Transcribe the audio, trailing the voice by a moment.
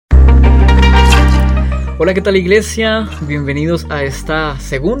Hola, ¿qué tal, iglesia? Bienvenidos a esta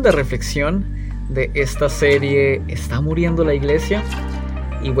segunda reflexión de esta serie ¿Está muriendo la iglesia?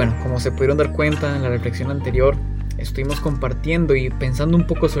 Y bueno, como se pudieron dar cuenta en la reflexión anterior, estuvimos compartiendo y pensando un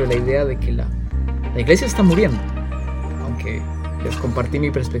poco sobre la idea de que la iglesia está muriendo. Aunque les compartí mi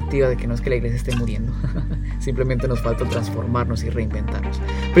perspectiva de que no es que la iglesia esté muriendo, simplemente nos falta transformarnos y reinventarnos.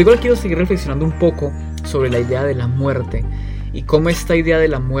 Pero igual quiero seguir reflexionando un poco sobre la idea de la muerte y cómo esta idea de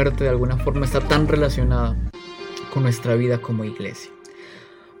la muerte de alguna forma está tan relacionada con nuestra vida como iglesia.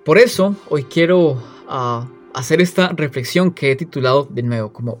 Por eso hoy quiero hacer esta reflexión que he titulado de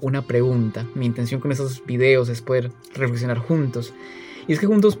nuevo como una pregunta. Mi intención con estos videos es poder reflexionar juntos. Y es que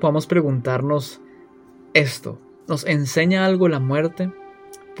juntos podamos preguntarnos esto. ¿Nos enseña algo la muerte?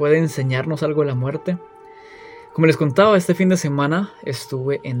 ¿Puede enseñarnos algo la muerte? Como les contaba, este fin de semana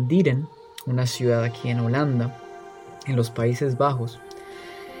estuve en Dieren, una ciudad aquí en Holanda, en los Países Bajos.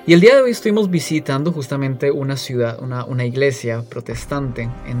 Y el día de hoy estuvimos visitando justamente una ciudad, una iglesia protestante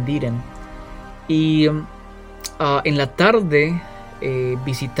en Dieren. Y en la tarde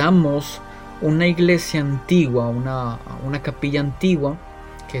visitamos una iglesia antigua, una capilla antigua,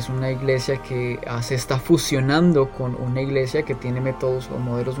 que es una iglesia que se está fusionando con una iglesia que tiene métodos o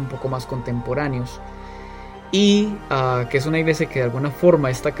modelos un poco más contemporáneos. Y que es una iglesia que de alguna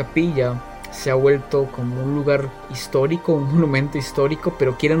forma esta capilla se ha vuelto como un lugar histórico, un monumento histórico,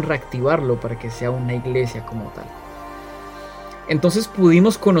 pero quieren reactivarlo para que sea una iglesia como tal. Entonces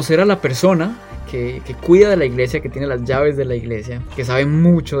pudimos conocer a la persona que cuida de la iglesia, que tiene las llaves de la iglesia, que sabe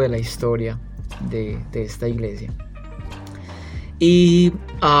mucho de la historia de esta iglesia. Y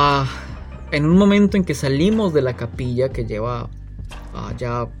en un momento en que salimos de la capilla, que lleva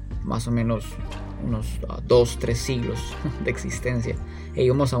ya más o menos unos 2-3 siglos de existencia, e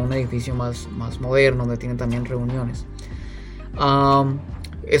íbamos a un edificio más moderno donde tienen también reuniones.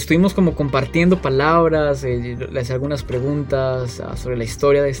 Estuvimos como compartiendo palabras, le hice algunas preguntas sobre la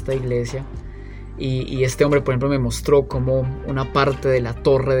historia de esta iglesia, y este hombre, por ejemplo, me mostró cómo una parte de la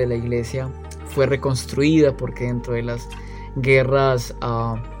torre de la iglesia fue reconstruida porque dentro de las guerras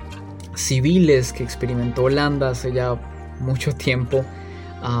civiles que experimentó Holanda hace ya mucho tiempo,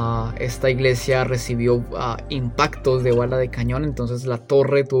 esta iglesia recibió impactos de bala de cañón. Entonces la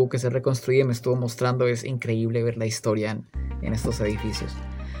torre tuvo que ser reconstruida y me estuvo mostrando. Es increíble ver la historia en estos edificios.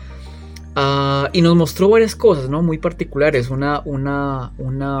 Y nos mostró varias cosas, ¿no?, muy particulares. Un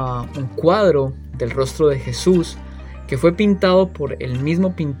cuadro del rostro de Jesús que fue pintado por el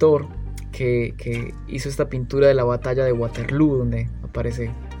mismo pintor que hizo esta pintura de la batalla de Waterloo, donde aparece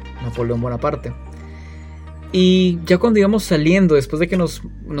Napoleón Bonaparte. Y ya cuando íbamos saliendo, después de que nos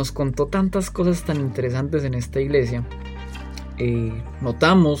contó tantas cosas tan interesantes en esta iglesia,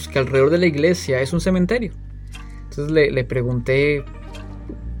 notamos que alrededor de la iglesia es un cementerio. Entonces le pregunté,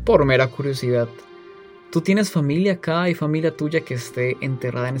 por mera curiosidad, ¿tú tienes familia acá? ¿Hay familia tuya que esté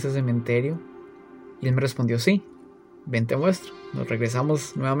enterrada en ese cementerio? Y él me respondió, sí, ven te muestro. Nos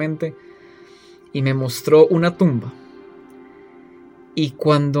regresamos nuevamente y me mostró una tumba. Y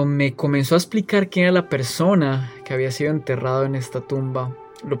cuando me comenzó a explicar quién era la persona que había sido enterrado en esta tumba,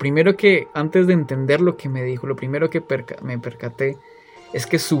 lo primero que, antes de entender lo que me dijo, lo primero que me percaté es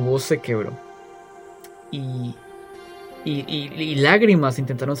que su voz se quebró. Y lágrimas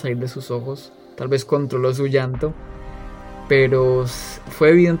intentaron salir de sus ojos. Tal vez controló su llanto, pero fue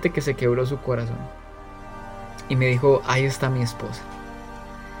evidente que se quebró su corazón. Y me dijo, ahí está mi esposa.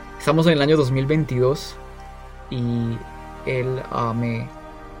 Estamos en el año 2022 y él me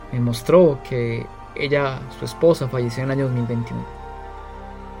mostró que su esposa, falleció en el año 2021.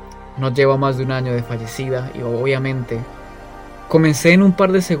 No lleva más de un año de fallecida, y obviamente comencé en un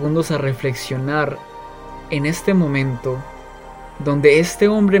par de segundos a reflexionar en este momento donde este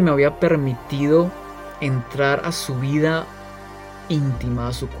hombre me había permitido entrar a su vida íntima,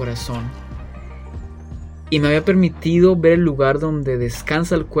 a su corazón, y me había permitido ver el lugar donde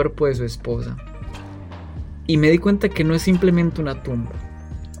descansa el cuerpo de su esposa. Y me di cuenta que no es simplemente una tumba.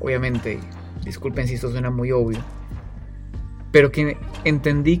 Obviamente, disculpen si esto suena muy obvio, pero que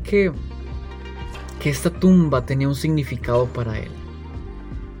entendí que esta tumba tenía un significado para él.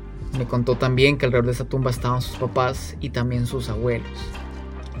 Me contó también que alrededor de esta tumba estaban sus papás y también sus abuelos.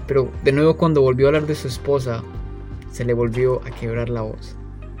 Pero de nuevo, cuando volvió a hablar de su esposa, se le volvió a quebrar la voz.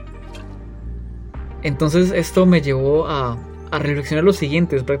 Entonces esto me llevó a reflexionar lo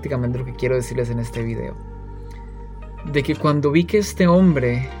siguiente. Es prácticamente lo que quiero decirles en este video. De que cuando vi que este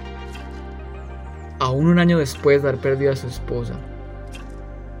hombre, aún un año después de haber perdido a su esposa,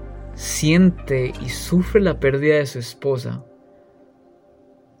 siente y sufre la pérdida de su esposa,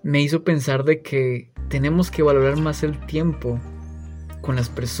 me hizo pensar de que tenemos que valorar más el tiempo con las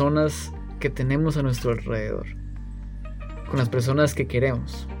personas que tenemos a nuestro alrededor, con las personas que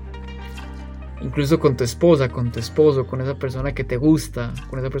queremos, incluso con tu esposa, con tu esposo, con esa persona que te gusta,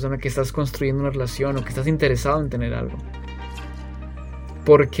 con esa persona que estás construyendo una relación o que estás interesado en tener algo.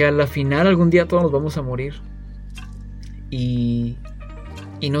 Porque a la final algún día todos nos vamos a morir y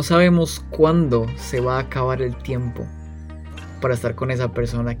no sabemos cuándo se va a acabar el tiempo para estar con esa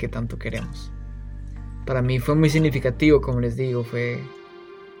persona que tanto queremos. Para mí fue muy significativo, como les digo, fue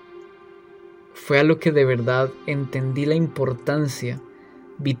algo que de verdad entendí la importancia,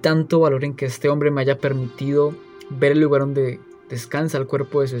 vi tanto valor en que este hombre me haya permitido ver el lugar donde descansa el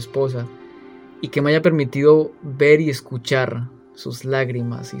cuerpo de su esposa y que me haya permitido ver y escuchar sus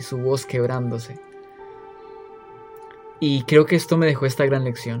lágrimas y su voz quebrándose. Y creo que esto me dejó esta gran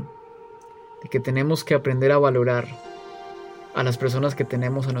lección, de que tenemos que aprender a valorar a las personas que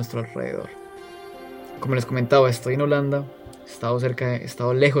tenemos a nuestro alrededor. Como les comentaba, estoy en Holanda, he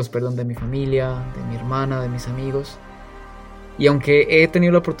estado lejos de mi familia, de mi hermana, de mis amigos. Y aunque he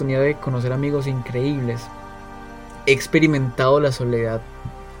tenido la oportunidad de conocer amigos increíbles, he experimentado la soledad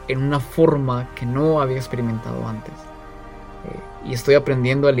en una forma que no había experimentado antes. Y estoy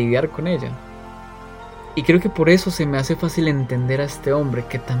aprendiendo a lidiar con ella. Y creo que por eso se me hace fácil entender a este hombre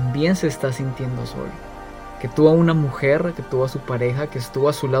que también se está sintiendo solo. Que tuvo a una mujer, que tuvo a su pareja, que estuvo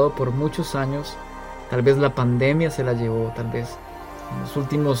a su lado por muchos años. Tal vez la pandemia se la llevó, tal vez en los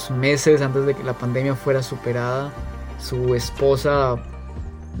últimos meses antes de que la pandemia fuera superada, su esposa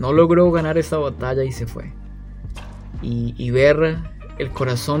no logró ganar esta batalla y se fue. Y ver el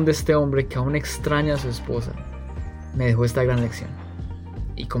corazón de este hombre que aún extraña a su esposa me dejó esta gran lección.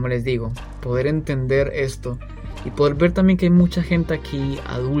 Y como les digo, poder entender esto y poder ver también que hay mucha gente aquí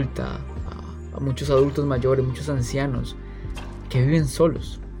adulta, a muchos adultos mayores, muchos ancianos que viven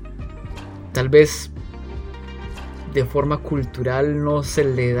solos. Tal vez de forma cultural no se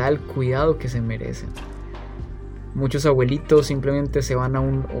le da el cuidado que se merecen. Muchos abuelitos simplemente se van a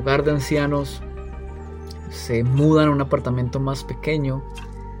un hogar de ancianos, se mudan a un apartamento más pequeño,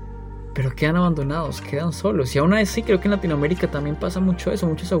 pero quedan abandonados, quedan solos. Y aún así creo que en Latinoamérica también pasa mucho eso.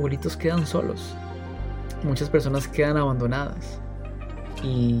 Muchos abuelitos quedan solos, muchas personas quedan abandonadas.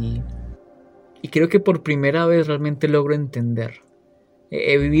 Y creo que por primera vez realmente logro entender.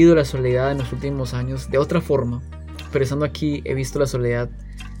 He vivido la soledad en los últimos años de otra forma, pero estando aquí he visto la soledad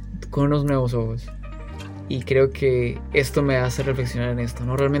con unos nuevos ojos. Y creo que esto me hace reflexionar en esto,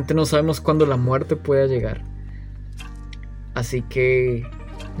 ¿no? Realmente no sabemos cuándo la muerte pueda llegar. Así que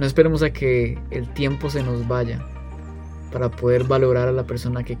no esperemos a que el tiempo se nos vaya para poder valorar a la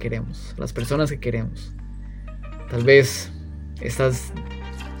persona que queremos, a las personas que queremos. Tal vez estás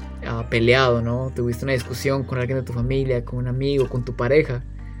peleado, ¿no? Tuviste una discusión con alguien de tu familia, con un amigo, con tu pareja.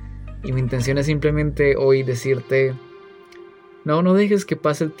 Y mi intención es simplemente hoy decirte: no dejes que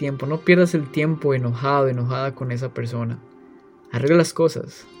pase el tiempo, no pierdas el tiempo enojado, enojada con esa persona. Arregla las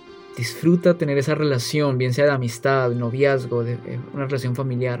cosas, disfruta tener esa relación, bien sea de amistad, de noviazgo, de una relación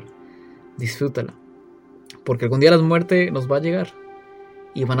familiar. Disfrútala, porque algún día la muerte nos va a llegar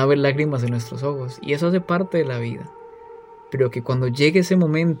y van a haber lágrimas en nuestros ojos, y eso hace parte de la vida. Pero que cuando llegue ese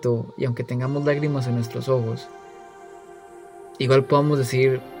momento, y aunque tengamos lágrimas en nuestros ojos, igual podamos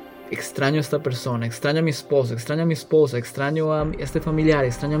decir: extraño a esta persona, extraño a mi esposo, extraño a mi esposa, extraño a este familiar,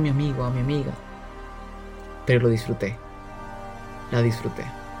 extraño a mi amigo, a mi amiga. Pero lo disfruté, la disfruté.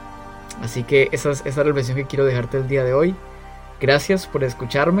 Así que esa es la reflexión que quiero dejarte el día de hoy. Gracias por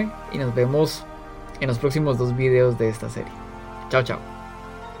escucharme y nos vemos en los próximos 2 videos de esta serie. Chao, chao.